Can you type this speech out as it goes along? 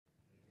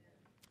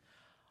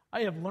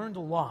I have learned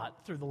a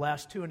lot through the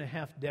last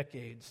 2.5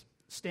 decades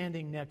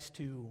standing next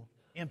to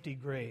empty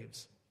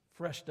graves,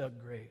 fresh dug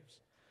graves.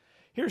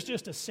 Here's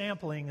just a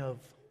sampling of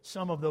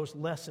some of those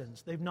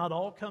lessons. They've not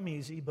all come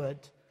easy,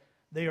 but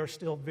they are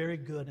still very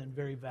good and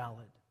very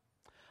valid.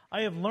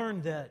 I have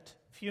learned that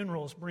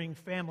funerals bring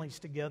families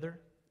together,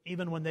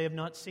 even when they have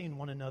not seen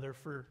one another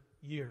for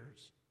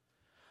years.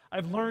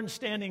 I've learned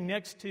standing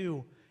next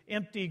to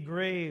empty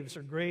graves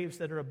or graves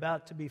that are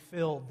about to be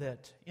filled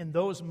that in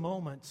those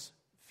moments,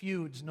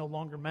 feuds no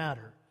longer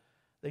matter.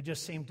 They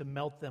just seem to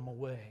melt them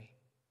away.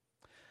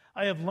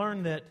 I have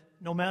learned that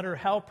no matter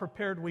how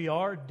prepared we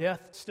are,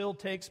 death still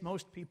takes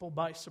most people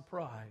by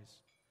surprise.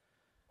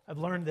 I've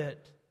learned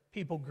that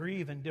people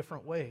grieve in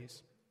different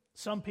ways.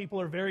 Some people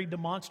are very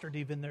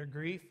demonstrative in their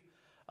grief.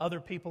 Other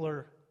people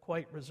are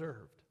quite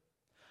reserved.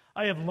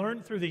 I have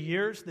learned through the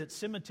years that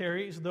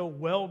cemeteries, though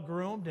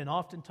well-groomed and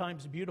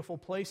oftentimes beautiful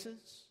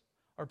places,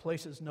 are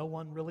places no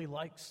one really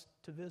likes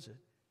to visit.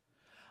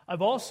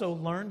 I've also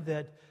learned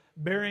that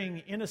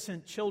burying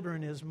innocent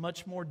children is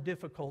much more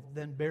difficult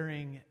than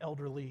burying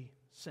elderly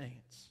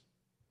saints.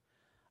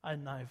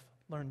 And I've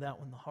learned that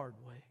one the hard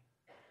way.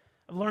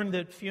 I've learned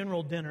that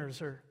funeral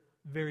dinners are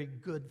very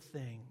good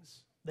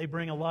things. They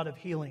bring a lot of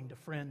healing to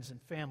friends and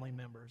family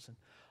members. And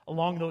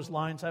along those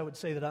lines, I would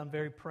say that I'm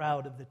very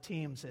proud of the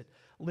teams at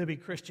Libby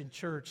Christian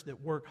Church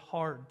that work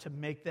hard to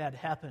make that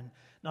happen,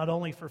 not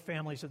only for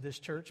families of this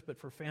church, but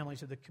for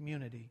families of the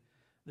community.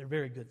 They're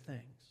very good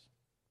things.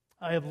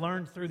 I have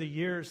learned through the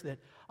years that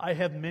I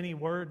have many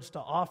words to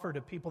offer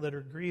to people that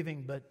are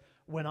grieving, but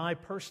when I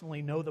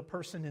personally know the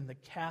person in the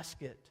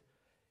casket,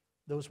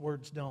 those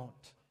words don't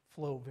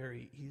flow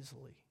very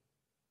easily.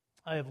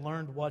 I have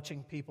learned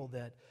watching people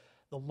that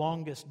the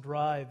longest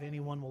drive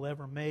anyone will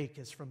ever make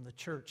is from the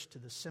church to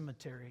the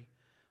cemetery,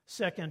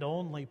 second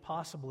only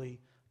possibly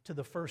to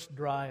the first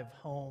drive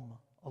home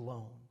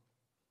alone.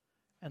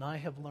 And I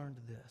have learned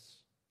this.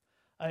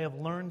 I have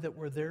learned that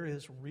where there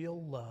is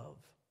real love,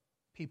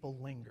 people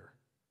linger,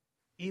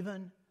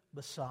 even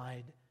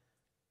beside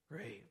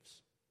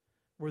graves.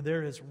 Where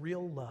there is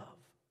real love,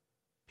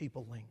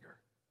 people linger.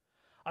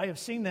 I have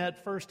seen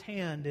that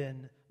firsthand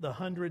in the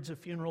hundreds of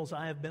funerals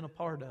I have been a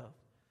part of.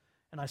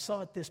 And I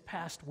saw it this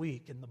past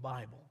week in the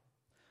Bible.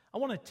 I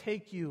want to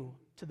take you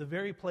to the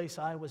very place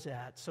I was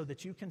at so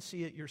that you can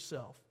see it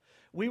yourself.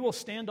 We will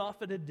stand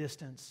off at a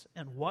distance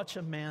and watch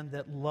a man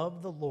that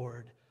loved the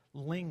Lord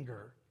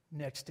linger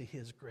next to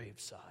his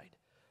graveside.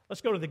 Let's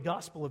go to the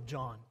Gospel of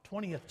John,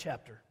 20th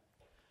chapter.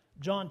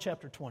 John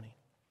chapter 20.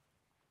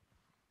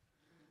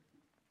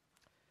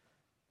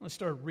 Let's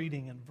start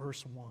reading in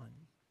verse 1.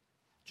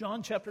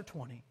 John chapter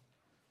 20,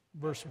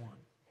 verse 1.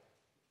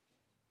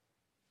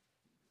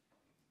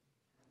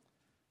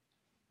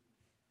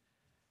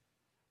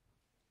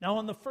 Now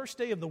on the first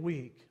day of the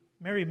week,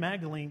 Mary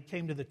Magdalene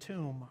came to the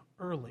tomb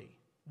early,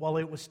 while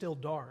it was still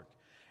dark,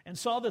 and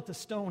saw that the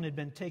stone had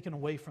been taken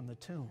away from the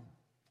tomb.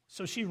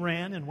 So she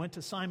ran and went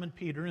to Simon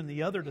Peter and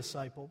the other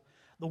disciple,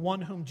 the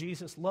one whom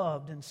Jesus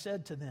loved, and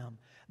said to them,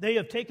 "They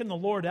have taken the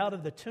Lord out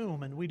of the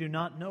tomb, and we do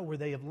not know where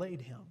they have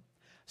laid him."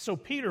 So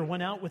Peter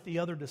went out with the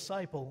other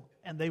disciple,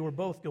 and they were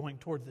both going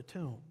toward the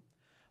tomb.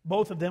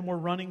 Both of them were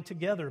running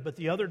together, but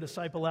the other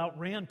disciple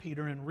outran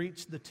Peter and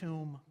reached the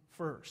tomb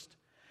first.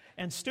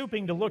 And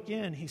stooping to look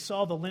in, he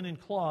saw the linen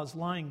cloths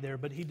lying there,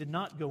 but he did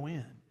not go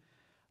in.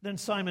 Then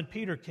Simon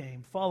Peter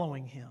came,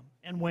 following him,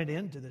 and went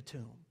into the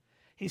tomb.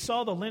 He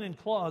saw the linen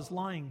cloths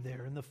lying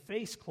there, and the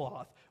face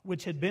cloth,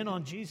 which had been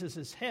on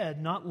Jesus'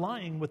 head, not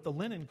lying with the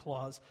linen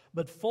cloths,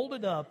 but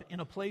folded up in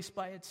a place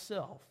by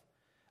itself.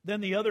 Then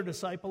the other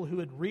disciple who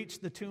had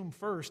reached the tomb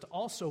first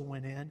also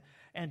went in,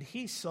 and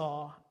he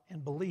saw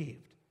and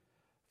believed.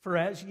 For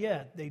as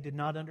yet they did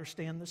not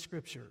understand the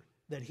scripture,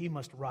 that he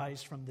must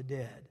rise from the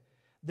dead.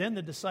 Then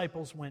the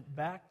disciples went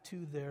back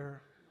to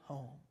their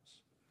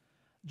homes.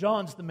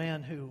 John's the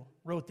man who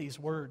wrote these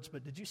words,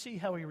 but did you see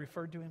how he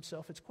referred to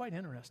himself? It's quite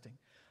interesting.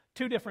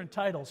 2 different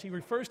titles. He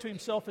refers to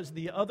himself as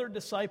the other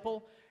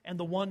disciple and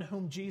the one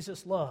whom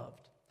Jesus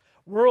loved.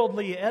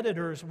 Worldly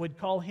editors would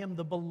call him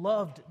the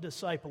beloved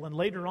disciple, and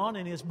later on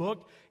in his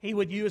book, he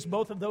would use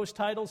both of those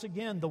titles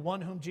again, the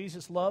one whom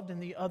Jesus loved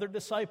and the other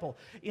disciple.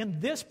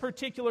 In this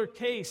particular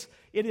case,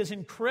 it is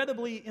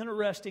incredibly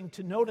interesting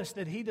to notice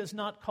that he does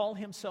not call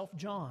himself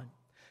John.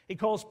 He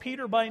calls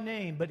Peter by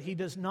name, but he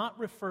does not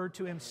refer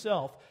to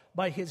himself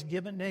by his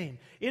given name.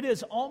 It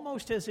is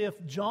almost as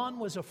if John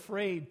was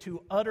afraid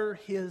to utter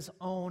his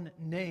own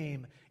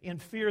name in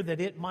fear that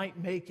it might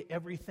make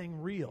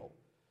everything real.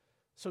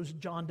 So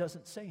John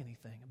doesn't say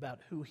anything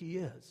about who he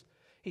is.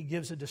 He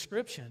gives a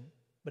description,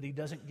 but he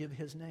doesn't give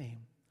his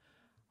name.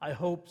 I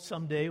hope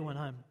someday when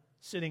I'm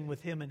sitting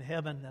with him in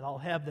heaven that I'll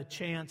have the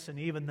chance and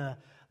even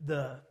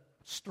the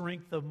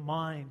strength of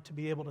mind to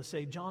be able to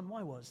say, "John,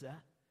 why was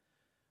that?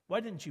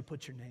 Why didn't you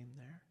put your name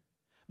there?"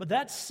 But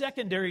that's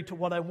secondary to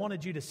what I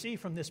wanted you to see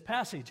from this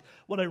passage.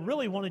 What I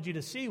really wanted you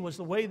to see was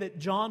the way that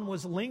John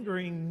was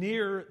lingering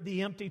near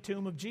the empty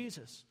tomb of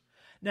Jesus.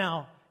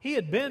 Now, he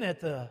had been at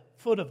the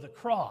foot of the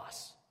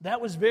cross. That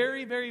was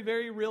very, very,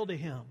 very real to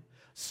him.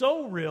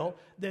 So real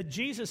that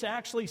Jesus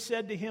actually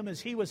said to him as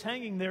he was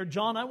hanging there,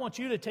 John, I want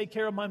you to take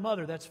care of my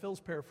mother. That's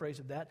Phil's paraphrase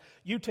of that.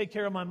 You take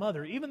care of my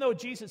mother. Even though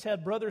Jesus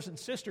had brothers and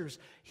sisters,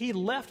 he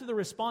left the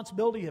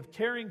responsibility of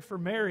caring for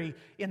Mary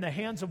in the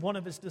hands of one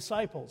of his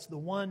disciples, the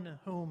one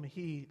whom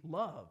he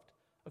loved,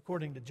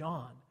 according to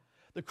John.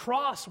 The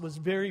cross was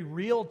very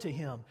real to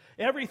him.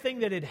 Everything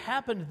that had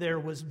happened there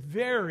was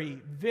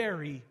very,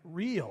 very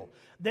real.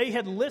 They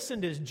had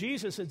listened as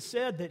Jesus had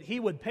said that he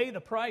would pay the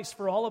price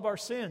for all of our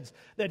sins,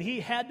 that he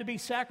had to be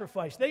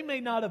sacrificed. They may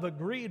not have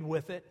agreed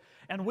with it,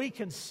 and we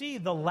can see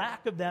the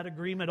lack of that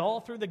agreement all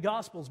through the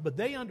Gospels, but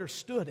they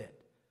understood it.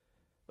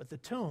 But the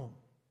tomb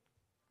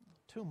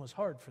was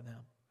hard for them.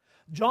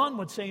 John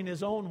would say in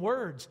his own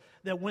words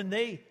that when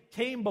they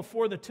came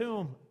before the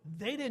tomb,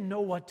 they didn't know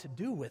what to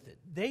do with it.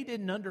 They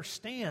didn't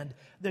understand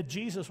that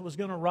Jesus was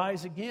going to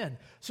rise again.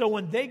 So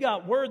when they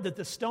got word that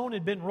the stone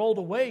had been rolled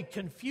away,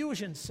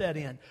 confusion set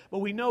in. But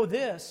we know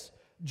this,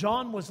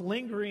 John was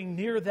lingering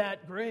near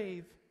that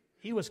grave.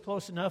 He was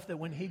close enough that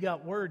when he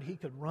got word, he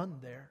could run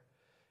there.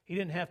 He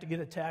didn't have to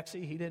get a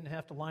taxi. He didn't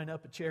have to line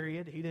up a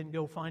chariot. He didn't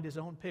go find his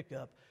own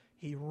pickup.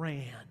 He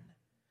ran.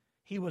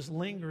 He was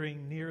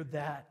lingering near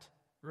that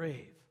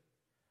grave.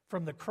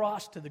 From the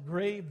cross to the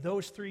grave,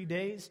 those 3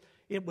 days,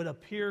 it would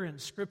appear in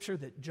Scripture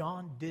that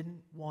John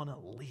didn't want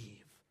to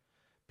leave.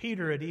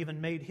 Peter had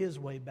even made his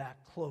way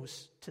back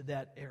close to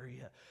that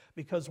area,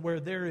 because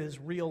where there is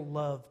real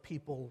love,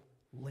 people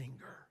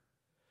linger.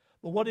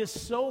 But what is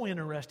so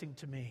interesting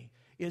to me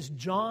is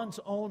John's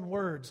own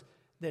words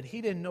that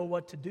he didn't know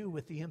what to do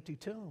with the empty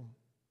tomb.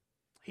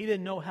 He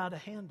didn't know how to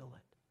handle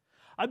it.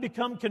 I've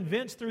become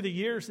convinced through the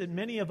years that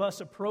many of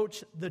us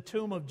approach the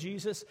tomb of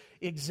Jesus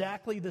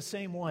exactly the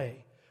same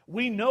way.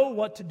 We know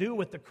what to do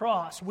with the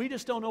cross. We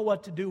just don't know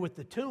what to do with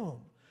the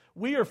tomb.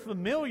 We are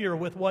familiar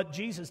with what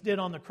Jesus did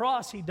on the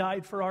cross. He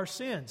died for our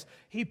sins.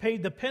 He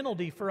paid the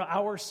penalty for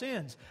our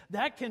sins.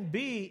 That can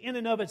be, in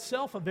and of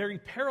itself, a very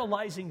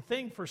paralyzing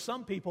thing for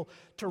some people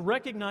to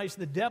recognize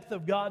the depth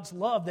of God's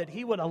love, that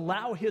He would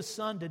allow His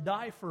Son to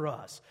die for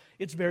us.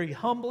 It's very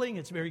humbling.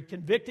 It's very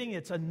convicting.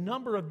 It's a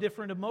number of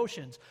different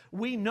emotions.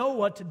 We know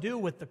what to do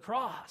with the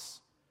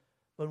cross.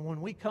 But when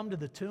we come to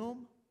the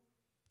tomb,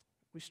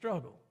 we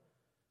struggle.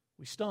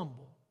 We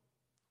stumble.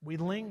 We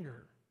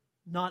linger,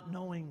 not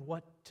knowing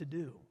what to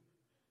do.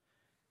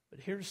 But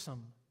here's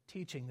some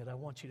teaching that I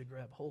want you to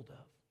grab hold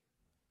of.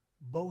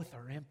 Both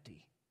are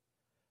empty.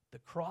 The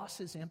cross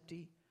is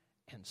empty,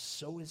 and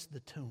so is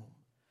the tomb.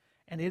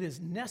 And it is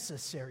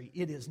necessary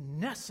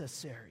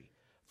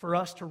for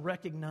us to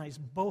recognize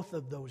both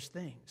of those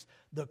things.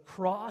 The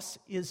cross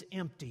is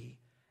empty,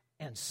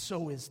 and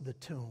so is the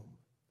tomb.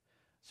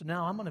 So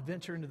now I'm going to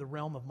venture into the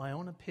realm of my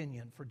own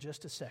opinion for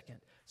just a second.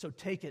 So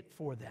take it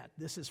for that.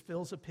 This is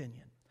Phil's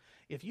opinion.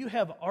 If you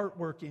have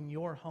artwork in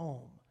your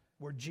home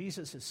where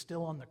Jesus is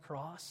still on the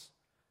cross,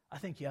 I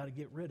think you ought to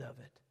get rid of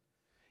it.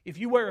 If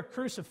you wear a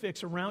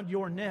crucifix around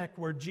your neck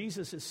where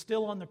Jesus is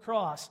still on the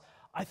cross,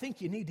 I think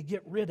you need to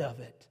get rid of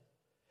it.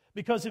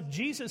 Because if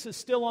Jesus is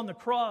still on the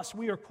cross,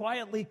 we are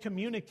quietly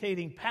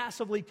communicating,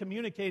 passively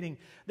communicating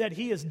that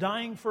He is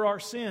dying for our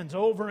sins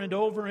over and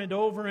over and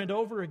over and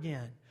over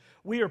again.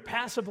 We are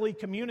passively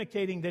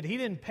communicating that He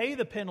didn't pay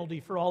the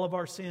penalty for all of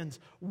our sins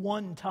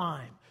one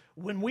time.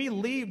 When we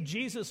leave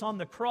Jesus on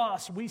the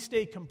cross, we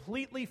stay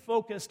completely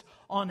focused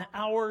on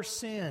our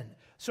sin.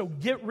 So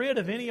get rid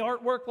of any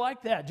artwork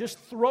like that. Just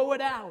throw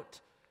it out,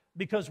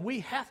 because we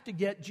have to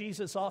get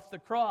Jesus off the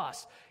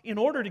cross. In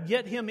order to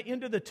get Him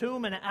into the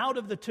tomb and out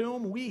of the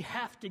tomb, we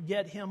have to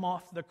get Him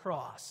off the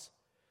cross.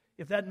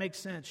 If that makes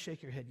sense,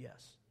 shake your head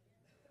yes.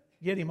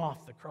 Get Him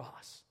off the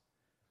cross.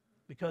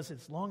 Because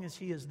as long as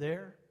He is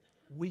there,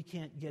 we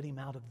can't get Him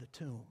out of the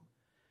tomb.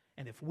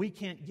 And if we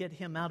can't get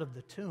Him out of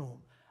the tomb,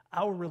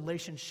 our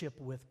relationship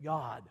with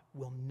God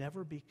will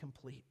never be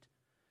complete.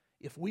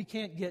 If we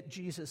can't get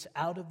Jesus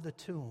out of the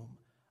tomb,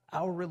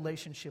 our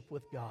relationship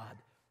with God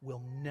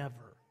will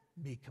never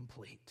be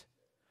complete.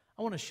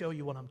 I want to show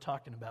you what I'm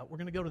talking about. We're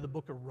going to go to the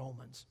book of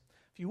Romans.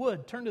 If you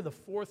would, turn to the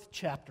 4th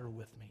chapter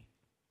with me.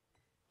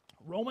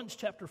 Romans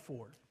chapter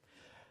 4.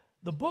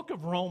 The book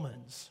of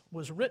Romans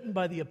was written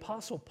by the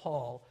Apostle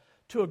Paul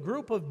to a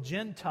group of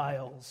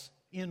Gentiles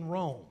in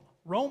Rome.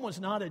 Rome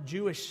was not a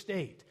Jewish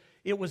state.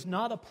 It was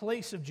not a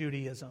place of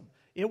Judaism.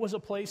 It was a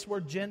place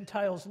where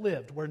Gentiles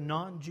lived, where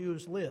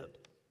non-Jews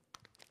lived.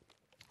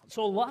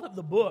 So a lot of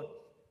the book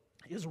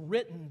is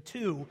written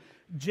to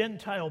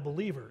Gentile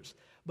believers,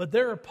 but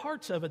there are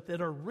parts of it that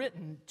are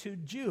written to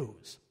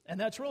Jews. And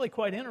that's really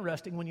quite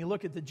interesting when you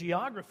look at the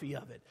geography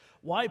of it.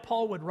 Why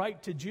Paul would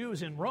write to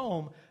Jews in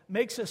Rome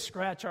makes us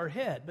scratch our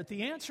head. But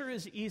the answer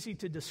is easy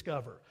to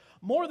discover.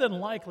 More than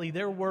likely,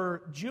 there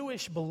were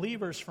Jewish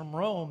believers from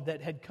Rome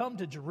that had come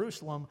to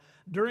Jerusalem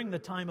during the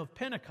time of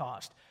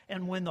Pentecost.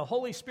 And when the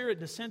Holy Spirit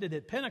descended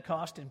at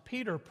Pentecost and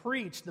Peter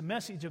preached the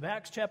message of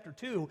Acts chapter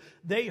 2,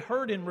 they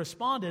heard and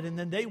responded, and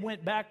then they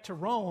went back to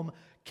Rome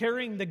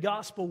carrying the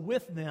gospel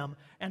with them,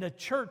 and a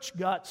church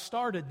got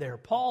started there.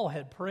 Paul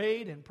had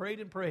prayed and prayed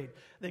and prayed afraid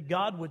that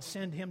God would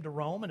send him to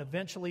Rome, and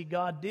eventually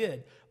God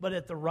did. But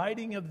at the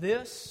writing of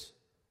this,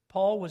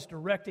 Paul was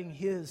directing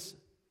his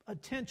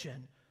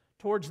attention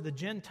towards the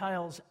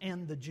Gentiles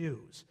and the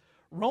Jews.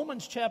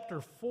 Romans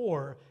chapter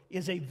 4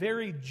 is a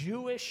very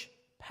Jewish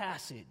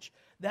passage.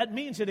 That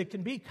means that it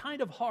can be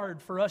kind of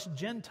hard for us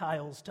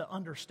Gentiles to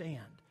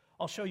understand.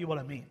 I'll show you what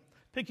I mean.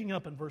 Picking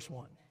up in verse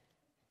 1.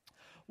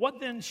 What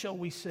then shall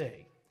we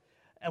say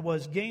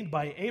was gained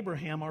by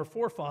Abraham, our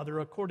forefather,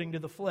 according to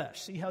the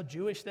flesh? See how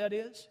Jewish that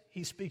is?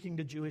 He's speaking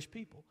to Jewish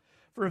people.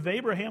 For if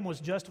Abraham was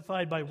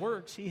justified by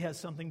works, he has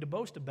something to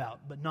boast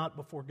about, but not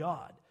before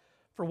God.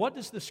 For what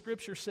does the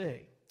Scripture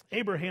say?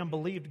 Abraham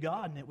believed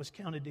God, and it was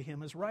counted to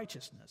him as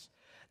righteousness.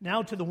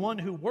 Now to the one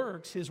who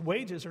works, his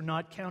wages are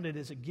not counted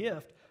as a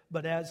gift,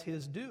 but as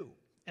his due.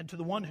 And to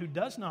the one who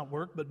does not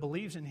work, but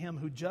believes in him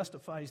who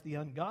justifies the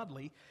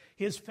ungodly,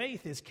 his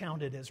faith is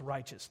counted as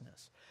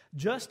righteousness.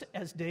 Just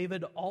as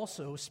David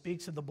also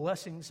speaks of the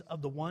blessings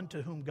of the one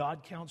to whom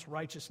God counts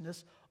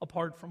righteousness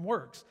apart from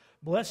works.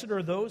 Blessed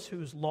are those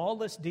whose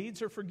lawless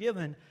deeds are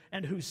forgiven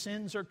and whose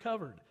sins are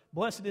covered.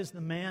 Blessed is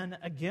the man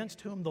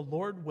against whom the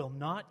Lord will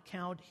not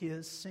count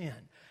his sin.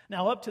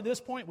 Now, up to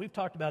this point, we've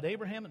talked about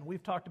Abraham and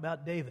we've talked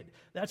about David.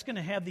 That's going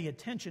to have the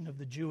attention of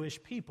the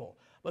Jewish people.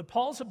 But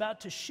Paul's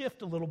about to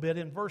shift a little bit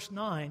in verse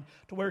 9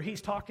 to where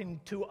he's talking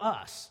to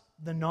us,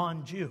 the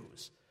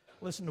non-Jews.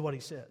 Listen to what he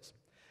says.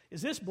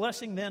 Is this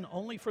blessing then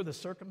only for the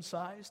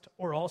circumcised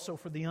or also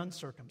for the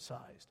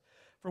uncircumcised?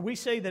 For we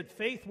say that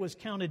faith was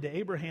counted to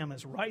Abraham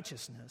as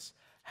righteousness.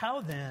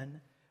 How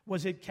then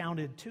was it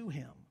counted to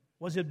him?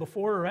 Was it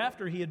before or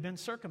after he had been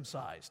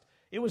circumcised?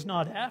 It was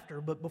not after,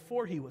 but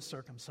before he was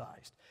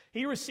circumcised.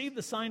 He received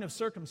the sign of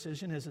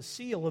circumcision as a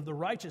seal of the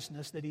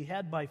righteousness that he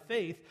had by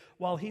faith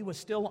while he was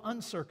still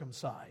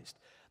uncircumcised.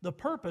 The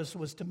purpose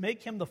was to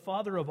make him the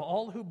father of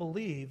all who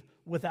believe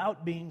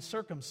without being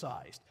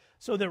circumcised,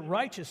 so that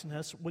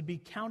righteousness would be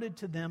counted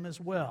to them as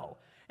well,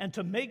 and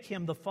to make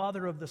him the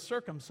father of the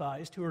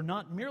circumcised, who are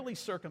not merely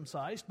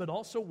circumcised, but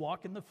also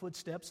walk in the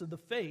footsteps of the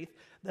faith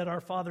that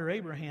our father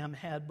Abraham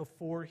had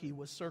before he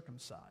was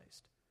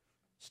circumcised.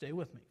 Stay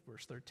with me,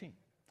 verse 13.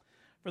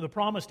 For the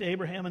promise to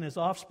Abraham and his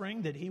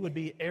offspring that he would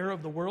be heir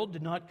of the world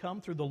did not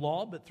come through the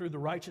law, but through the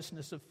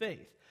righteousness of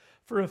faith.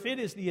 For if it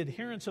is the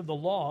adherents of the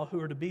law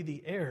who are to be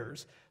the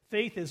heirs,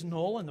 faith is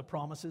null and the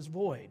promise is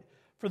void.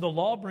 For the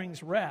law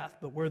brings wrath,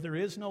 but where there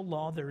is no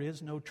law, there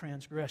is no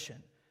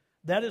transgression.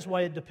 That is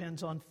why it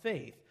depends on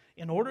faith,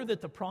 in order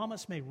that the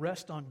promise may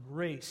rest on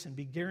grace and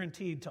be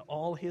guaranteed to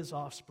all his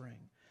offspring,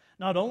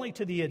 not only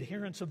to the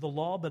adherents of the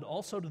law, but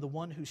also to the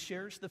one who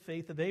shares the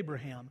faith of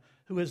Abraham,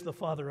 who is the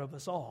father of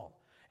us all.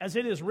 As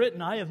it is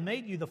written, I have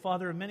made you the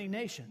father of many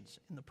nations,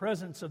 in the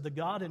presence of the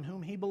God in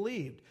whom he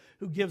believed,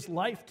 who gives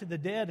life to the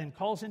dead and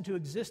calls into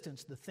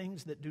existence the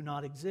things that do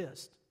not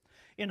exist.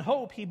 In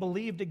hope he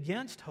believed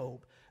against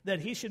hope, that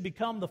he should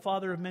become the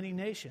father of many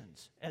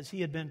nations, as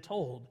he had been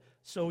told,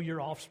 so your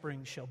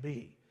offspring shall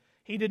be.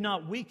 He did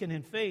not weaken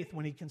in faith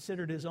when he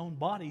considered his own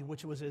body,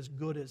 which was as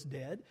good as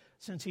dead,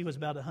 since he was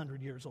about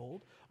 100 years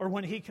old, or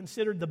when he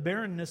considered the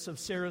barrenness of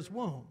Sarah's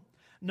womb.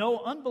 No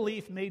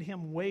unbelief made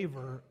him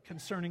waver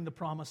concerning the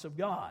promise of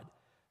God,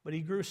 but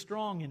he grew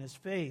strong in his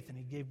faith, and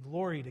he gave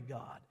glory to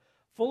God,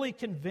 fully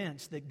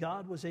convinced that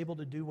God was able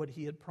to do what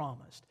he had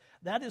promised.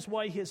 That is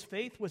why his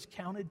faith was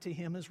counted to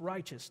him as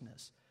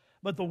righteousness.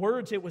 But the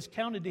words it was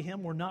counted to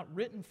him were not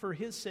written for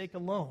his sake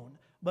alone,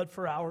 but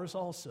for ours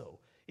also.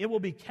 It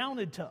will be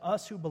counted to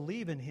us who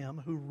believe in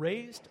him, who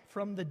raised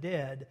from the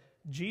dead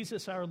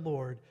Jesus our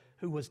Lord,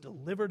 who was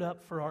delivered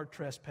up for our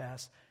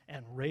trespass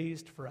and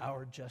raised for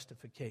our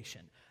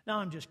justification. Now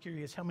I'm just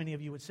curious, how many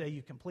of you would say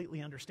you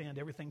completely understand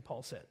everything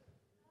Paul said?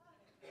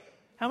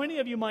 How many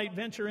of you might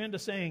venture into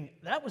saying,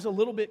 that was a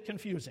little bit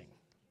confusing?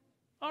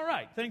 All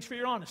right, thanks for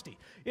your honesty.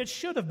 It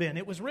should have been.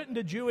 It was written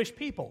to Jewish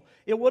people.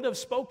 It would have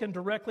spoken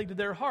directly to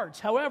their hearts.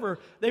 However,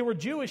 they were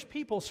Jewish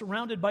people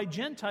surrounded by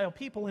Gentile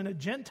people in a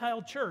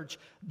Gentile church,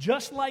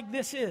 just like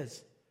this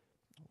is.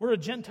 We're a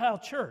Gentile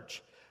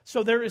church.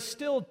 So there is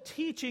still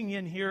teaching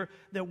in here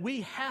that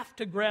we have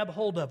to grab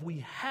hold of.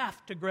 We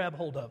have to grab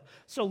hold of.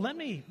 So let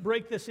me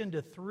break this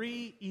into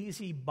 3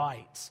 easy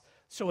bites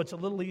so it's a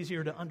little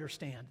easier to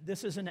understand.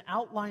 This is an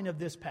outline of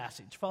this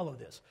passage. Follow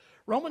this.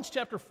 Romans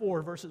chapter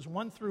 4, verses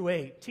 1 through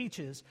 8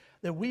 teaches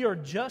that we are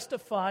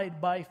justified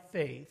by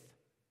faith,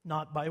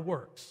 not by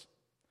works.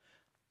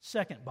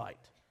 Second bite.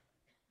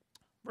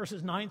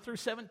 Verses 9 through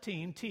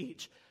 17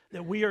 teach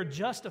that we are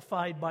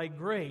justified by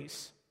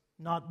grace,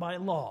 not by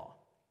law.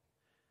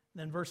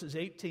 Then verses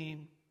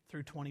 18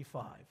 through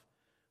 25.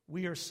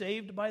 We are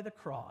saved by the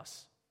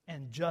cross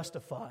and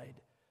justified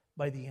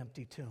by the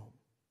empty tomb.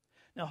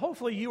 Now,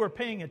 hopefully you are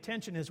paying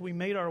attention as we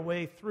made our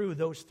way through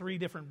those 3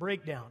 different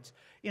breakdowns.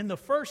 In the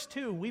first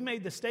 2, we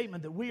made the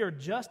statement that we are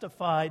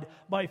justified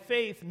by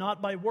faith,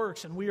 not by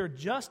works, and we are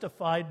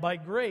justified by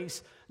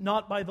grace,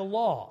 not by the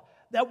law.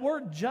 That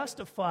word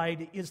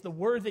justified is the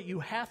word that you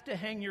have to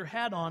hang your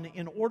hat on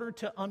in order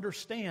to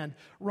understand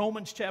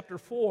Romans chapter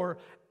 4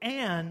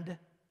 and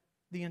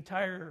the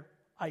entire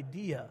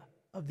idea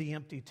of the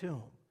empty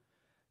tomb.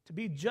 To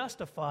be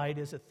justified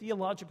is a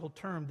theological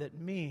term that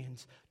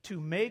means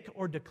to make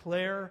or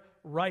declare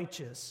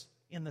righteous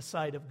in the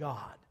sight of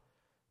God.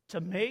 To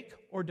make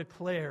or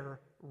declare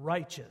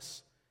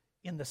righteous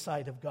in the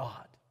sight of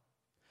God.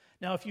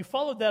 Now, if you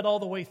followed that all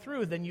the way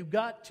through, then you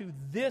got to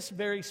this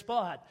very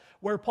spot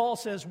where Paul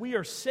says we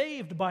are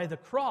saved by the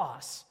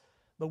cross,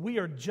 but we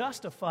are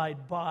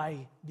justified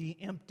by the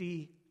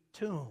empty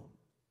tomb.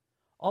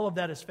 All of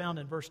that is found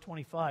in verse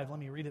 25. Let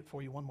me read it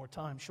for you one more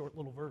time, short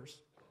little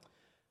verse.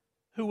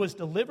 Who was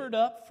delivered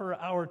up for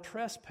our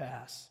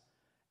trespass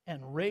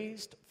and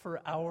raised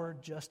for our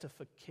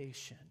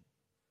justification.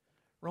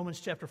 Romans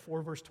chapter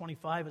 4, verse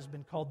 25 has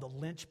been called the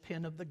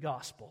linchpin of the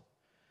gospel.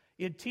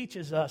 It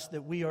teaches us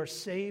that we are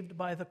saved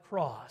by the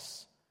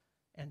cross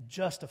and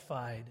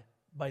justified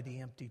by the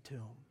empty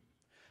tomb.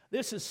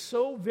 This is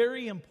so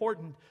very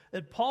important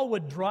that Paul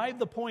would drive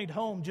the point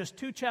home just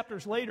 2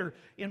 chapters later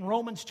in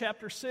Romans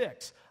chapter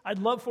 6. I'd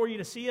love for you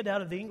to see it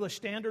out of the English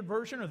Standard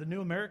Version or the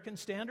New American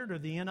Standard or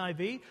the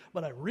NIV,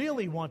 but I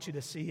really want you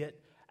to see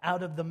it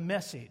out of the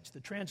Message, the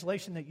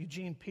translation that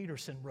Eugene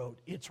Peterson wrote.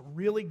 It's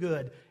really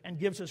good and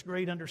gives us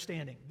great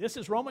understanding. This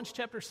is Romans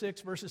chapter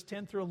 6, verses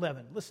 10 through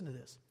 11. Listen to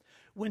this.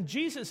 When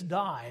Jesus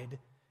died,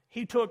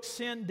 he took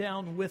sin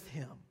down with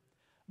him.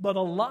 But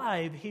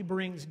alive, he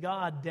brings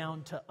God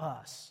down to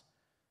us.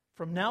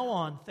 From now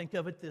on, think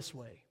of it this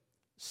way.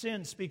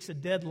 Sin speaks a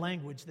dead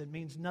language that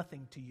means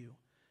nothing to you.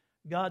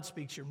 God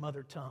speaks your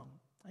mother tongue,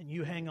 and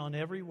you hang on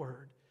every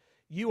word.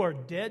 You are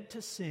dead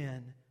to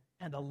sin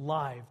and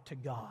alive to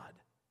God.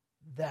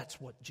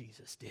 That's what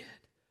Jesus did.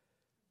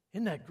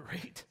 Isn't that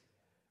great?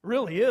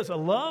 Really is. I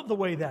love the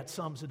way that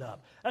sums it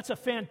up. That's a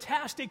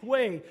fantastic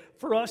way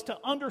for us to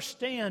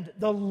understand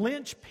the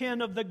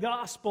linchpin of the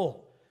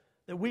gospel,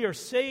 that we are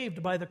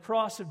saved by the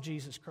cross of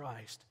Jesus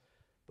Christ,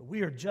 but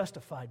we are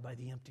justified by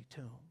the empty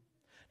tomb.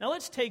 Now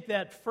let's take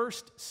that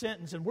first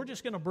sentence and we're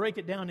just going to break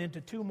it down into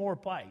 2 more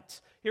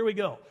bites. Here we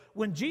go.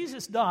 When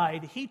Jesus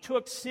died, he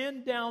took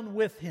sin down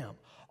with him.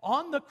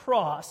 On the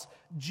cross,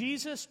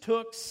 Jesus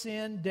took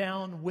sin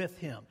down with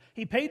him.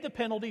 He paid the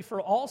penalty for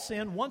all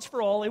sin once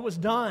for all. It was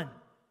done.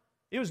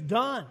 It was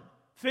done,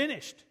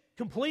 finished,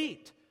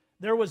 complete.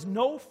 There was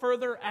no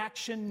further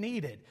action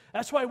needed.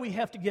 That's why we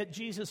have to get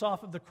Jesus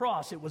off of the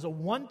cross. It was a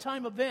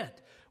one-time event.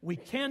 We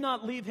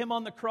cannot leave him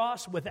on the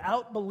cross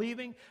without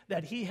believing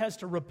that he has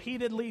to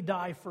repeatedly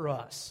die for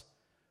us.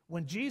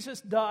 When Jesus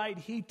died,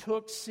 he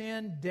took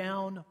sin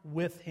down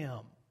with him.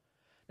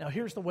 Now,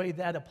 here's the way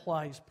that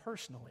applies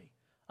personally.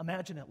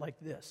 Imagine it like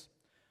this.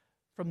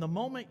 From the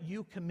moment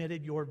you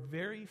committed your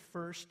very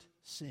first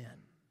sin,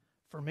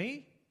 for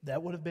me,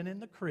 that would have been in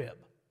the crib.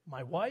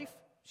 My wife,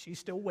 she's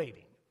still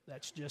waiting.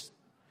 That's just,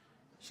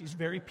 she's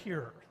very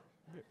pure.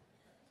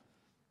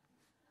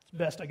 It's the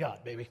best I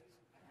got, baby.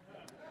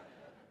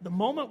 The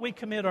moment we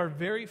commit our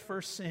very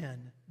first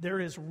sin, there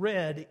is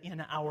red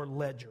in our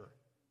ledger.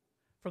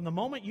 From the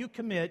moment you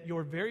commit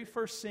your very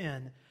first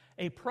sin,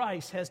 a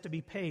price has to be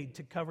paid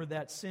to cover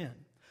that sin.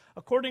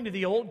 According to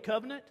the Old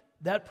Covenant,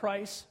 that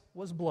price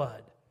was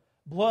blood.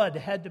 Blood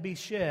had to be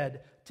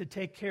shed to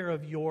take care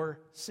of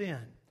your sin.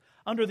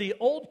 Under the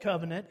Old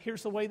Covenant,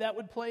 here's the way that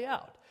would play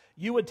out.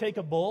 You would take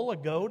a bull, a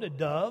goat, a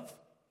dove,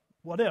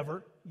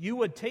 whatever. You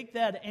would take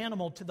that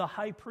animal to the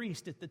high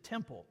priest at the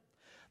temple.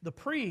 The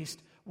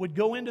priest would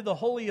go into the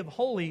Holy of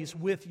Holies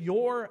with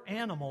your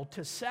animal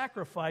to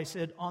sacrifice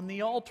it on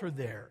the altar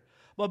there.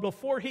 But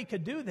before he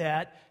could do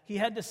that, he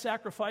had to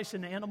sacrifice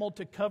an animal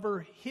to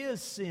cover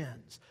his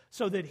sins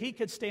so that he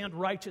could stand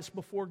righteous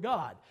before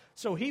God.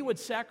 So he would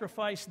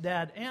sacrifice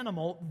that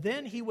animal,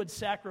 then he would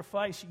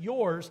sacrifice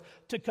yours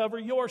to cover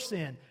your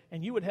sin.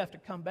 And you would have to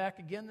come back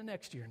again the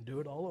next year and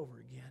do it all over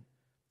again.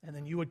 And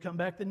then you would come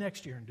back the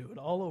next year and do it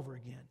all over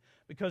again.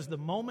 Because the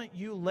moment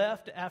you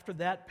left after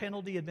that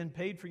penalty had been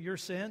paid for your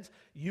sins,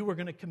 you were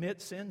going to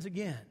commit sins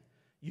again.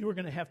 You were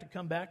going to have to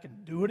come back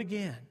and do it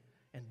again,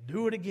 and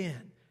do it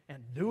again,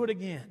 and do it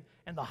again.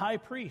 And the high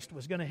priest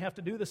was going to have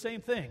to do the same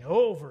thing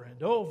over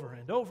and over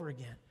and over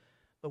again.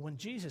 But when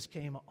Jesus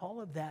came, all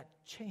of that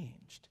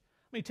changed.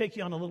 Let me take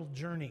you on a little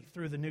journey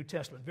through the New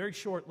Testament. Very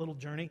short little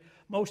journey,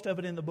 most of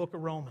it in the book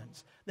of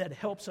Romans, that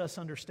helps us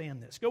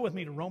understand this. Go with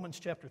me to Romans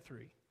chapter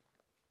 3.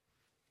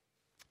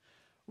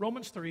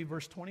 Romans 3,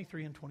 verse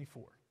 23 and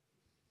 24.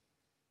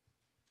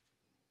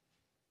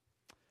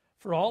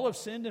 For all have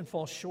sinned and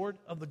fall short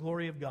of the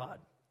glory of God.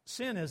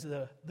 Sin is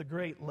the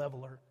great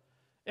leveler.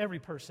 Every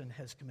person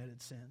has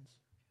committed sins.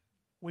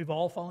 We've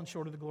all fallen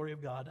short of the glory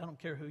of God. I don't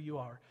care who you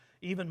are.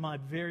 Even my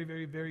very,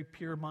 very, very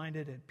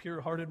pure-minded and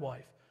pure-hearted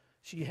wife,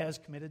 she has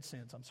committed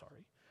sins. I'm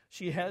sorry.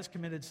 She has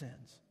committed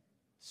sins.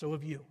 So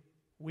have you.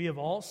 We have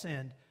all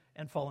sinned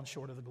and fallen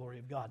short of the glory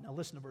of God. Now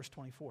listen to verse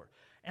 24.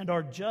 And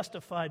are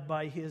justified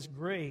by his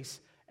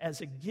grace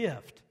as a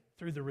gift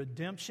through the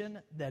redemption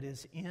that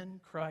is in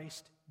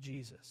Christ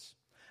Jesus.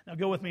 Now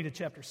go with me to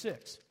chapter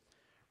 6.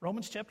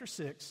 Romans chapter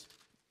 6,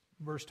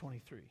 verse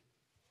 23.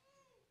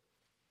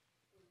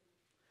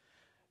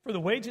 For the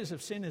wages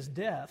of sin is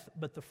death,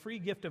 but the free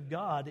gift of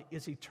God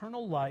is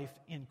eternal life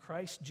in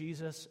Christ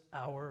Jesus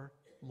our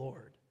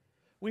Lord.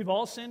 We've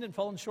all sinned and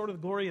fallen short of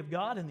the glory of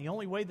God, and the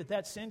only way that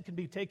that sin can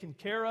be taken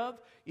care of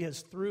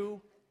is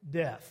through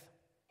death.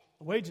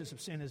 The wages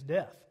of sin is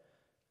death.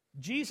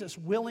 Jesus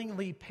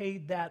willingly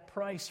paid that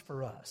price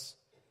for us.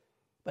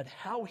 But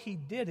how he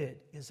did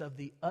it is of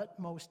the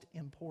utmost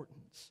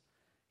importance.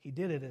 He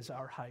did it as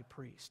our high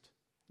priest.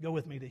 Go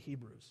with me to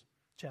Hebrews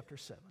chapter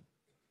 7.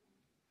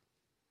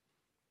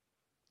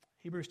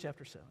 Hebrews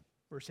chapter 7,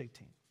 verse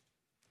 18.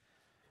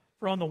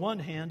 For on the one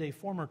hand, a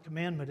former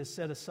commandment is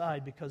set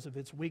aside because of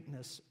its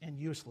weakness and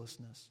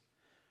uselessness.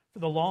 For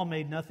the law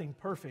made nothing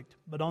perfect,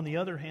 but on the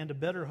other hand, a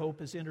better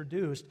hope is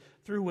introduced,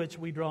 through which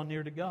we draw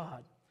near to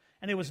God.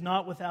 And it was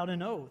not without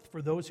an oath,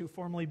 for those who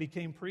formerly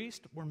became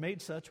priests were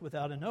made such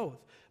without an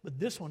oath. But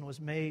this one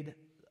was made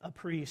a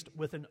priest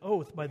with an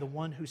oath by the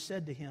one who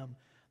said to him,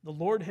 The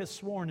Lord has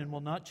sworn and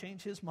will not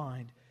change his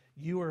mind.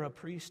 You are a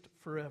priest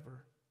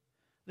forever.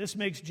 This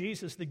makes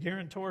Jesus the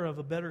guarantor of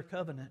a better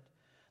covenant.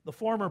 The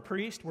former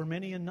priests were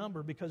many in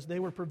number because they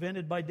were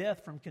prevented by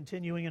death from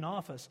continuing in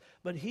office,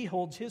 but he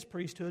holds his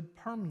priesthood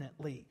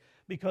permanently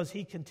because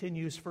he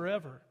continues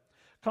forever.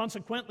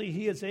 Consequently,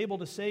 he is able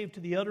to save to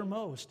the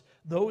uttermost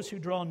those who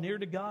draw near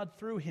to God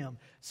through him,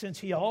 since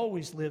he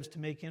always lives to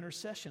make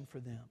intercession for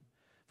them.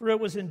 For it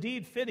was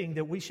indeed fitting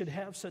that we should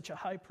have such a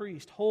high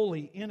priest,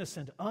 holy,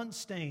 innocent,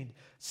 unstained,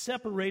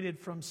 separated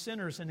from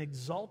sinners, and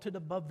exalted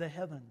above the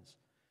heavens.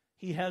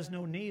 He has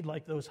no need,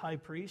 like those high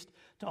priests,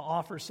 to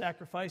offer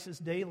sacrifices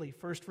daily,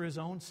 first for his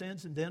own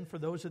sins and then for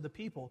those of the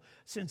people,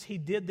 since he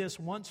did this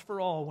once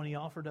for all when he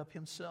offered up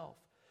himself.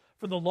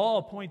 For the law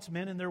appoints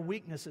men in their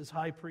weakness as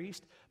high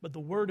priest, but the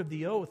word of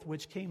the oath,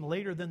 which came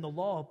later than the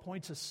law,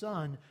 appoints a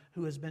son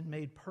who has been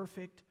made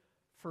perfect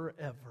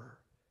forever.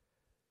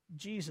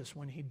 Jesus,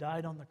 when he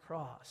died on the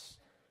cross,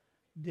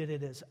 did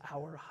it as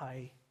our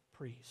high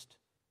priest,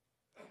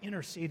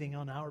 interceding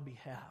on our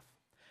behalf.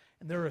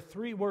 And there are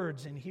 3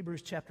 words in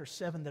Hebrews chapter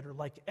 7 that are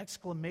like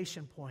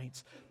exclamation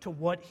points to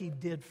what he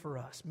did for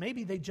us.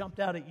 Maybe they jumped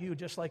out at you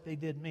just like they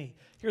did me.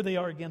 Here they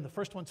are again. The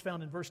first one's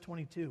found in verse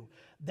 22.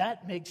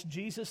 That makes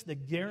Jesus the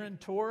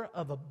guarantor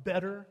of a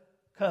better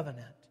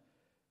covenant.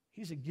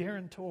 He's a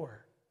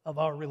guarantor of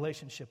our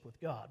relationship with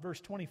God. Verse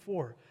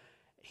 24,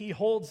 he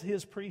holds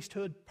his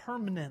priesthood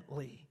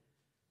permanently.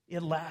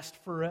 It lasts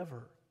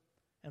forever.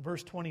 And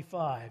verse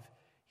 25,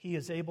 he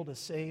is able to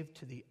save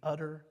to the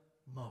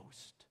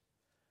uttermost.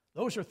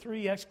 Those are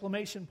 3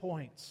 exclamation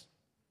points.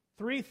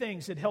 3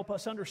 things that help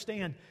us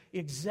understand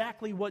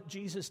exactly what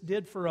Jesus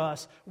did for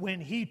us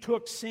when he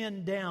took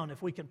sin down.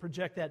 If we can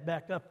project that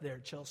back up there,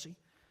 Chelsea.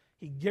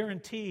 He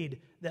guaranteed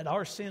that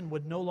our sin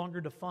would no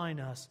longer define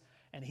us,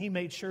 and he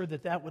made sure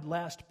that that would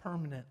last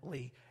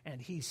permanently,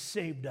 and he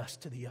saved us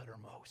to the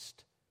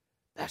uttermost.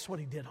 That's what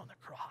he did on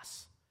the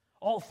cross.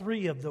 All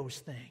 3 of those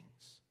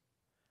things.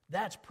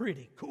 That's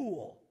pretty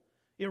cool.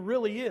 It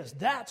really is.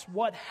 That's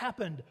what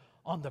happened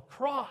on the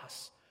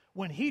cross.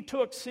 When he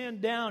took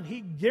sin down,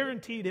 he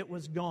guaranteed it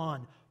was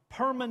gone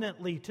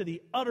permanently to the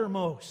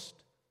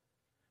uttermost.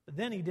 But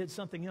then he did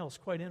something else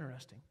quite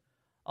interesting.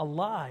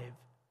 Alive,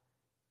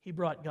 he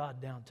brought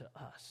God down to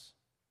us.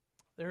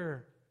 There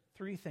are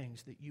 3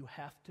 things that you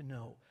have to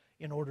know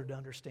in order to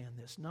understand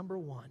this. Number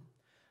 1,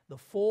 the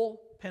full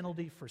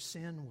penalty for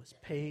sin was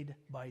paid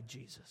by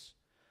Jesus.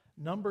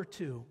 Number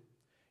 2,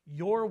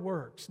 your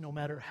works, no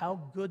matter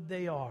how good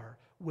they are,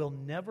 will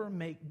never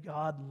make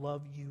God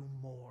love you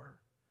more.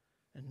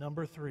 And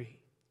number 3,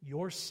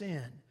 your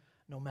sin,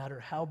 no matter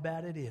how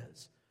bad it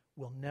is,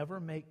 will never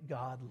make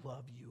God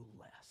love you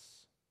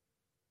less.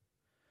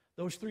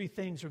 Those 3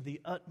 things are of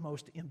the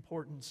utmost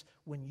importance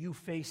when you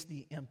face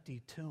the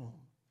empty tomb.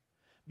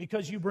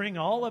 Because you bring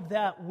all of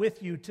that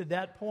with you to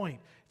that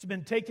point. It's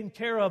been taken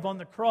care of on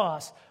the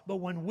cross, but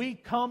when we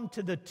come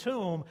to the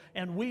tomb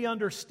and we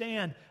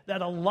understand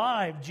that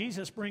alive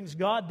Jesus brings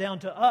God down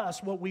to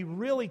us, what we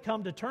really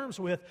come to terms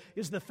with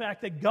is the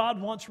fact that God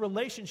wants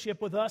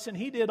relationship with us, and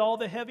he did all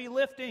the heavy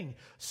lifting.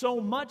 So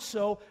much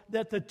so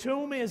that the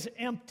tomb is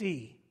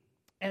empty.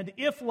 And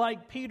if,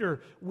 like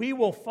Peter, we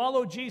will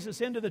follow Jesus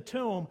into the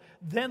tomb,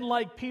 then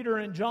like Peter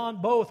and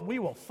John both, we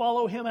will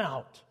follow him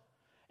out.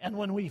 And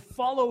when we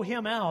follow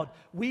him out,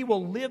 we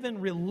will live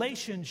in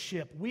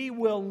relationship. We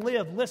will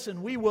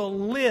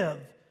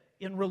live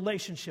in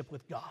relationship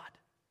with God.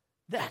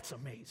 That's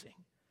amazing.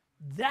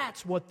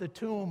 That's what the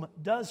tomb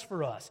does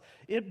for us.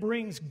 It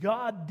brings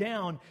God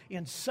down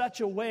in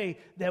such a way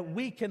that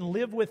we can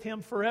live with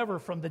him forever.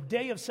 From the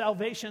day of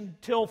salvation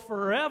till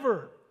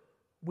forever,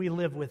 we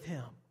live with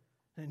him.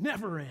 And it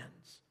never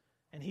ends.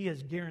 And he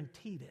has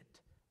guaranteed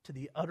it to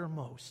the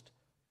uttermost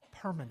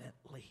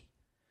permanently.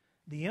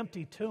 The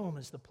empty tomb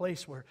is the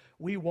place where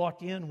we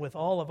walk in with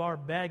all of our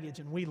baggage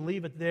and we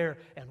leave it there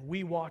and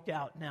we walk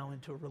out now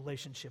into a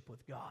relationship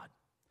with God.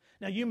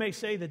 Now, you may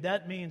say that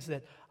that means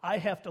that I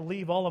have to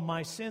leave all of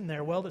my sin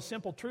there. Well, the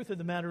simple truth of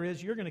the matter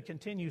is you're going to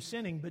continue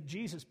sinning, but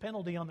Jesus'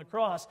 penalty on the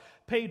cross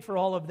paid for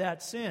all of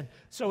that sin.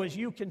 So as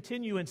you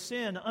continue in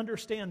sin,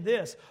 understand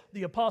this.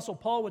 The Apostle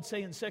Paul would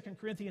say in 2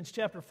 Corinthians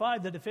chapter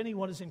 5 that if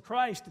anyone is in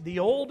Christ, the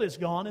old is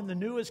gone and the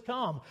new has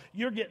come.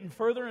 You're getting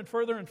further and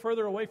further and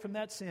further away from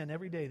that sin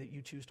every day that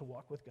you choose to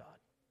walk with God.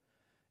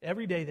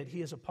 Every day that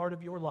He is a part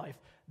of your life,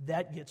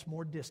 that gets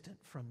more distant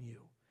from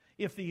you.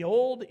 If the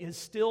old is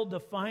still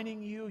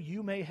defining you,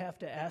 you may have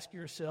to ask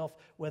yourself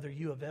whether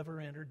you have ever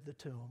entered the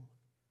tomb.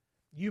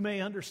 You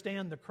may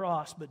understand the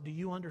cross, but do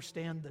you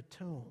understand the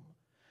tomb?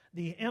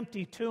 The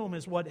empty tomb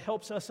is what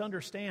helps us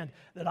understand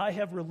that I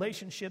have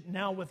relationship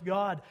now with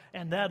God,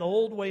 and that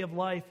old way of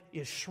life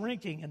is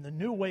shrinking, and the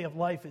new way of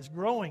life is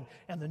growing,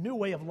 and the new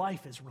way of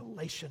life is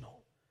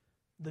relational.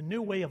 The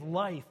new way of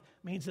life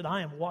means that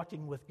I am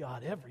walking with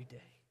God every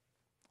day.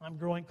 I'm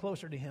growing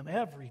closer to Him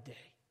every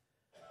day.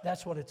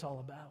 That's what it's all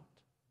about.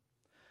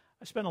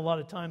 I spent a lot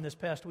of time this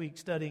past week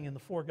studying in the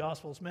four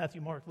Gospels,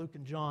 Matthew, Mark, Luke,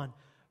 and John,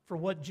 for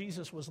what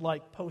Jesus was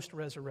like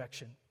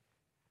post-resurrection.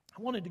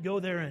 I wanted to go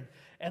there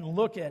and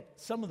look at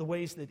some of the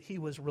ways that He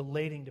was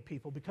relating to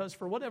people, because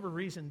for whatever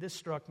reason, this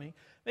struck me,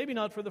 maybe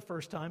not for the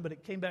first time, but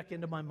it came back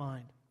into my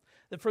mind,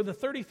 that for the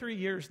 33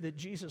 years that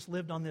Jesus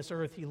lived on this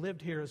earth, He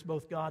lived here as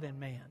both God and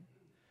man.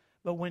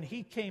 But when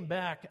He came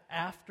back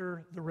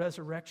after the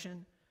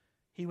resurrection,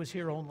 He was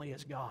here only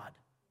as God,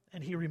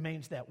 and He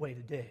remains that way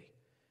today.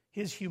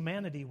 His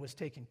humanity was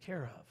taken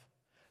care of.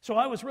 So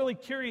I was really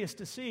curious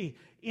to see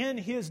in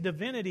His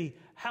divinity,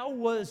 how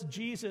was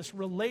Jesus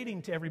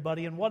relating to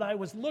everybody? And what I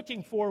was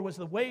looking for was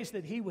the ways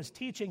that He was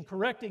teaching,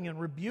 correcting,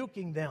 and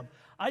rebuking them.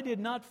 I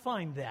did not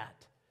find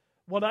that.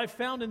 What I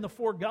found in the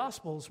four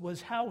Gospels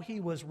was how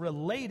He was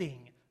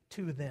relating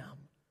to them.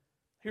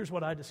 Here's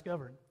what I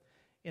discovered.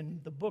 In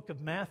the book of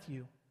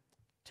Matthew,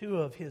 two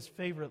of His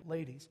favorite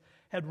ladies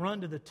had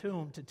run to the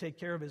tomb to take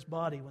care of His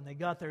body. When they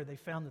got there, they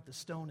found that the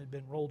stone had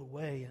been rolled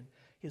away and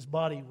His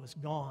body was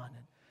gone.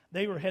 And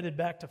they were headed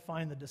back to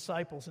find the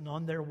disciples, and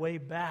on their way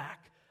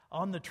back,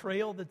 on the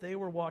trail that they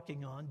were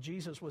walking on,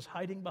 Jesus was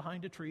hiding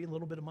behind a tree, a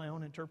little bit of my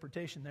own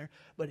interpretation there,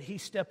 but He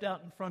stepped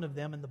out in front of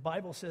them, and the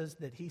Bible says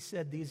that He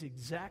said these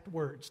exact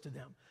words to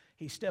them.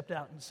 He stepped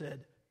out and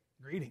said,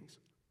 "Greetings."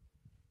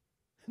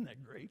 Isn't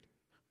that great?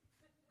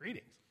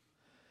 Greetings.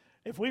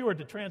 If we were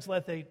to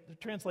translate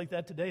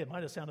that today, it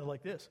might have sounded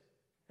like this.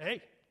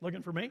 "Hey,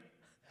 looking for me?"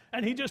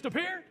 And He just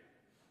appeared.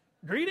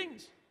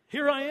 "Greetings,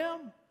 here I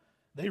am."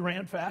 They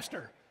ran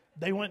faster.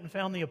 They went and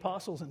found the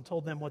apostles and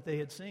told them what they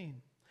had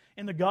seen.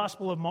 In the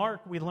Gospel of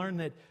Mark, we learn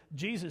that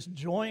Jesus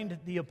joined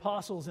the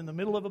apostles in the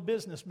middle of a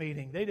business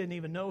meeting. They didn't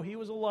even know He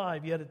was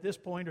alive yet at this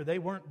point, or they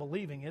weren't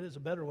believing it, is a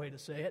better way to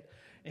say it.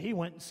 And He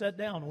went and sat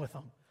down with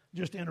them,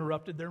 just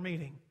interrupted their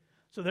meeting.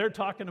 So they're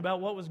talking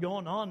about what was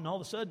going on, and all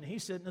of a sudden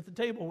He's sitting at the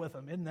table with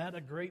them. Isn't that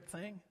a great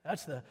thing?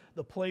 That's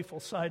the playful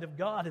side of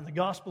God. In the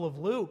Gospel of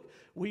Luke,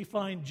 we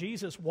find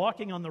Jesus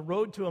walking on the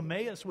road to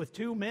Emmaus with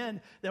two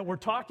men that were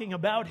talking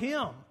about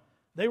Him.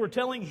 They were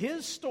telling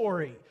His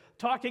story,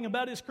 talking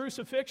about His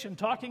crucifixion,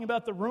 talking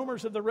about the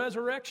rumors of the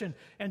resurrection.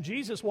 And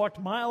Jesus walked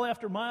mile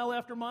after mile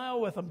after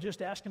mile with them,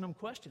 just asking them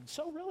questions.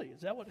 "So really,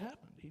 is that what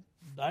happened? He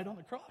died on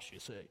the cross, you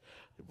say.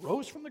 He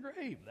rose from the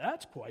grave.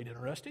 That's quite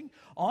interesting."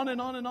 On and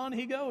on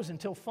He goes,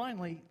 until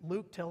finally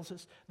Luke tells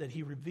us that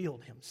He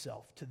revealed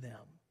Himself to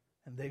them,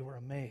 and they were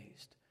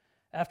amazed.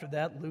 After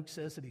that, Luke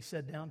says that He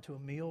sat down to a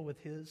meal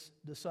with His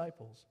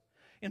disciples.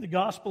 In the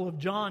Gospel of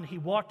John, He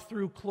walked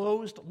through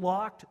closed,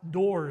 locked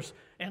doors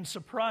and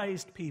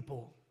surprised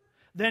people.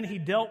 Then He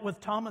dealt with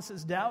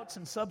Thomas's doubts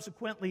and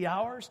subsequently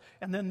ours.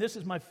 And then this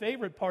is my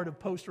favorite part of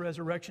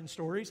post-resurrection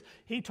stories.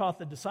 He taught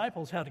the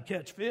disciples how to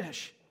catch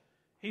fish.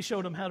 He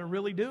showed them how to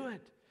really do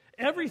it.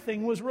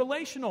 Everything was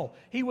relational.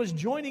 He was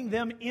joining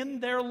them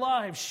in their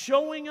lives,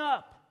 showing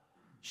up,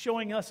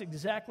 showing us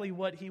exactly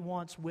what He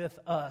wants with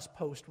us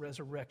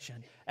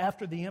post-resurrection.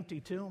 After the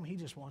empty tomb, He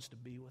just wants to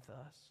be with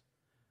us.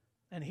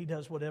 And He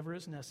does whatever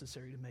is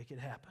necessary to make it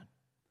happen.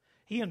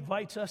 He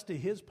invites us to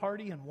His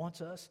party and wants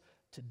us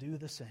to do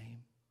the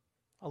same.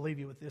 I'll leave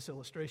you with this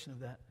illustration of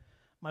that.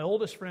 My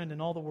oldest friend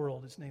in all the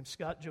world is named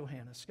Scott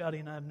Johannes. Scotty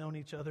and I have known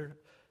each other,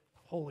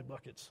 holy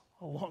buckets,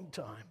 a long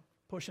time,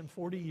 pushing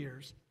 40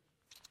 years.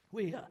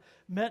 We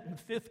met in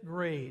 5th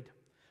grade,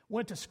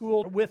 went to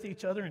school with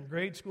each other in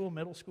grade school,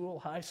 middle school,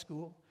 high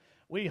school.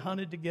 We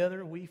hunted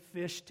together, we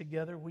fished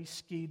together, we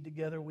skied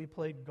together, we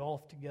played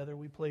golf together,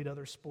 we played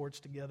other sports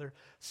together.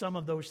 Some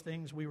of those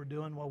things we were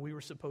doing while we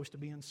were supposed to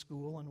be in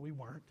school, and we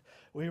weren't.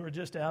 We were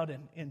just out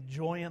and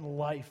enjoying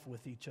life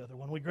with each other.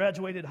 When we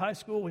graduated high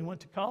school, we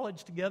went to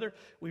college together.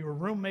 We were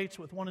roommates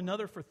with one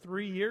another for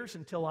 3 years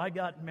until I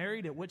got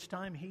married, at which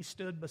time he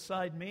stood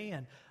beside me,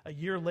 and a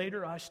year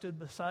later I stood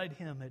beside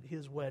him at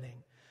his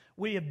wedding.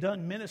 We have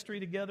done ministry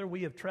together,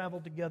 we have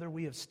traveled together,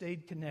 we have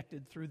stayed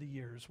connected through the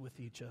years with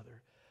each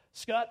other.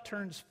 Scott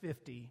turns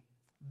 50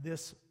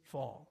 this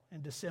fall,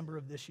 in December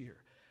of this year,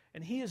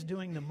 and he is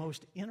doing the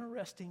most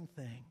interesting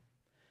thing.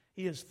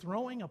 He is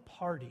throwing a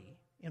party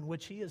in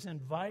which he has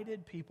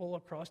invited people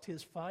across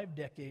his 5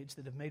 decades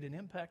that have made an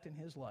impact in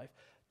his life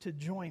to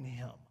join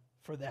him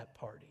for that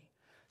party.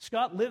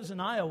 Scott lives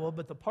in Iowa,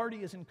 but the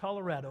party is in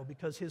Colorado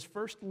because his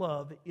first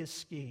love is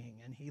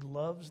skiing, and he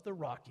loves the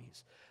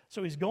Rockies.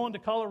 So he's going to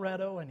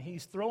Colorado, and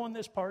he's throwing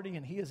this party,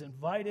 and he has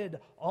invited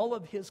all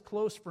of his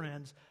close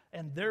friends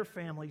and their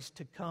families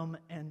to come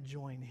and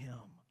join him.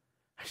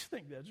 I just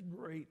think that's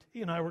great.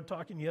 He and I were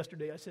talking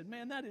yesterday. I said,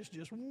 man, that is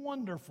just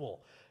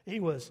wonderful. He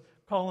was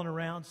calling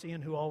around,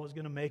 seeing who all was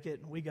going to make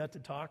it, and we got to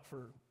talk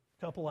for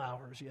a couple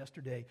hours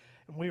yesterday.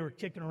 And we were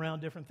kicking around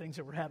different things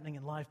that were happening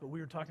in life, but we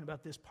were talking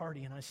about this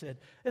party, and I said,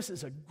 this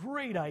is a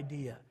great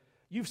idea.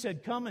 You've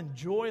said, come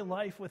enjoy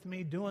life with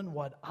me doing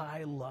what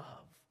I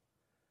love.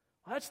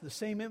 Well, that's the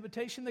same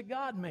invitation that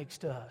God makes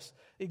to us.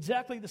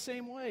 Exactly the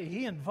same way.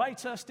 He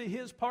invites us to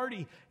his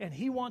party, and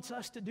he wants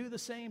us to do the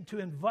same, to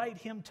invite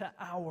him to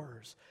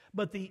ours.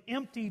 But the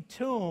empty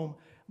tomb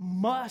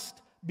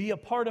must be a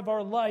part of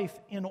our life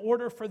in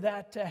order for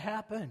that to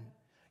happen.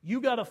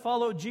 You got to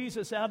follow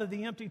Jesus out of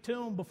the empty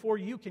tomb before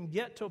you can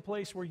get to a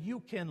place where you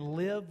can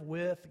live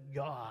with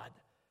God.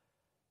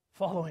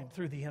 Follow him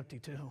through the empty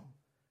tomb.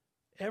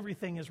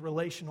 Everything is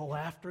relational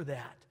after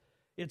that.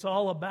 It's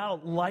all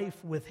about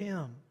life with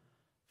him.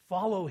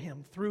 Follow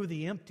him through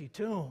the empty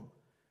tomb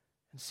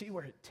and see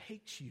where it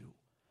takes you.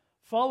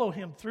 Follow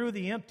him through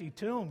the empty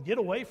tomb. Get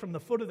away from the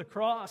foot of the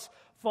cross.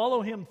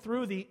 Follow him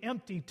through the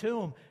empty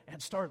tomb and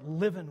start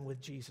living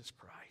with Jesus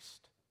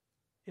Christ.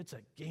 It's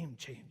a game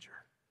changer.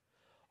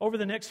 Over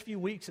the next few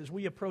weeks as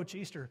we approach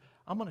Easter,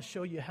 I'm going to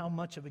show you how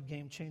much of a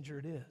game changer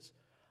it is.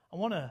 I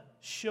want to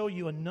show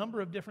you a number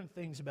of different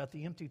things about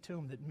the empty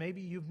tomb that maybe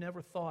you've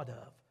never thought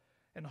of,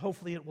 and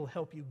hopefully it will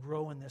help you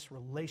grow in this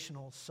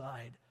relational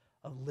side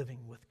of living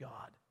with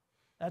God.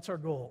 That's our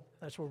goal.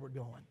 That's where we're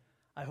going.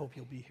 I hope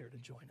you'll be here to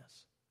join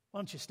us. Why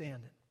don't you stand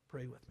and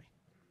pray with me?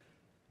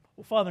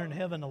 Well, Father in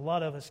heaven, a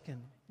lot of us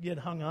can get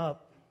hung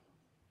up,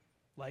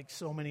 like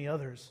so many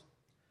others,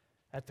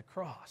 at the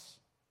cross.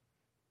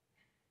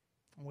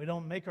 And we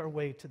don't make our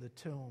way to the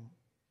tomb.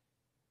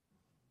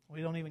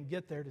 We don't even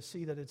get there to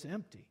see that it's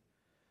empty.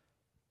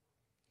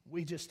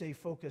 We just stay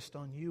focused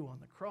on you on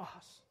the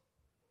cross.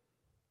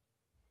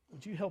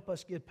 Would you help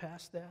us get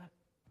past that?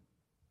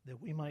 That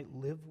we might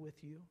live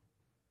with you,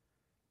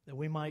 that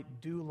we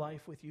might do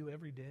life with you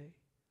every day,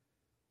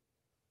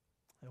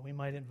 that we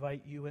might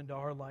invite you into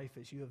our life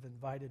as you have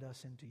invited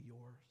us into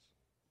yours.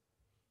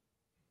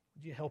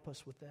 Would you help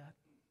us with that?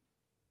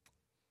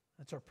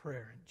 That's our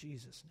prayer in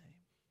Jesus'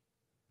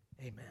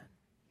 name. Amen.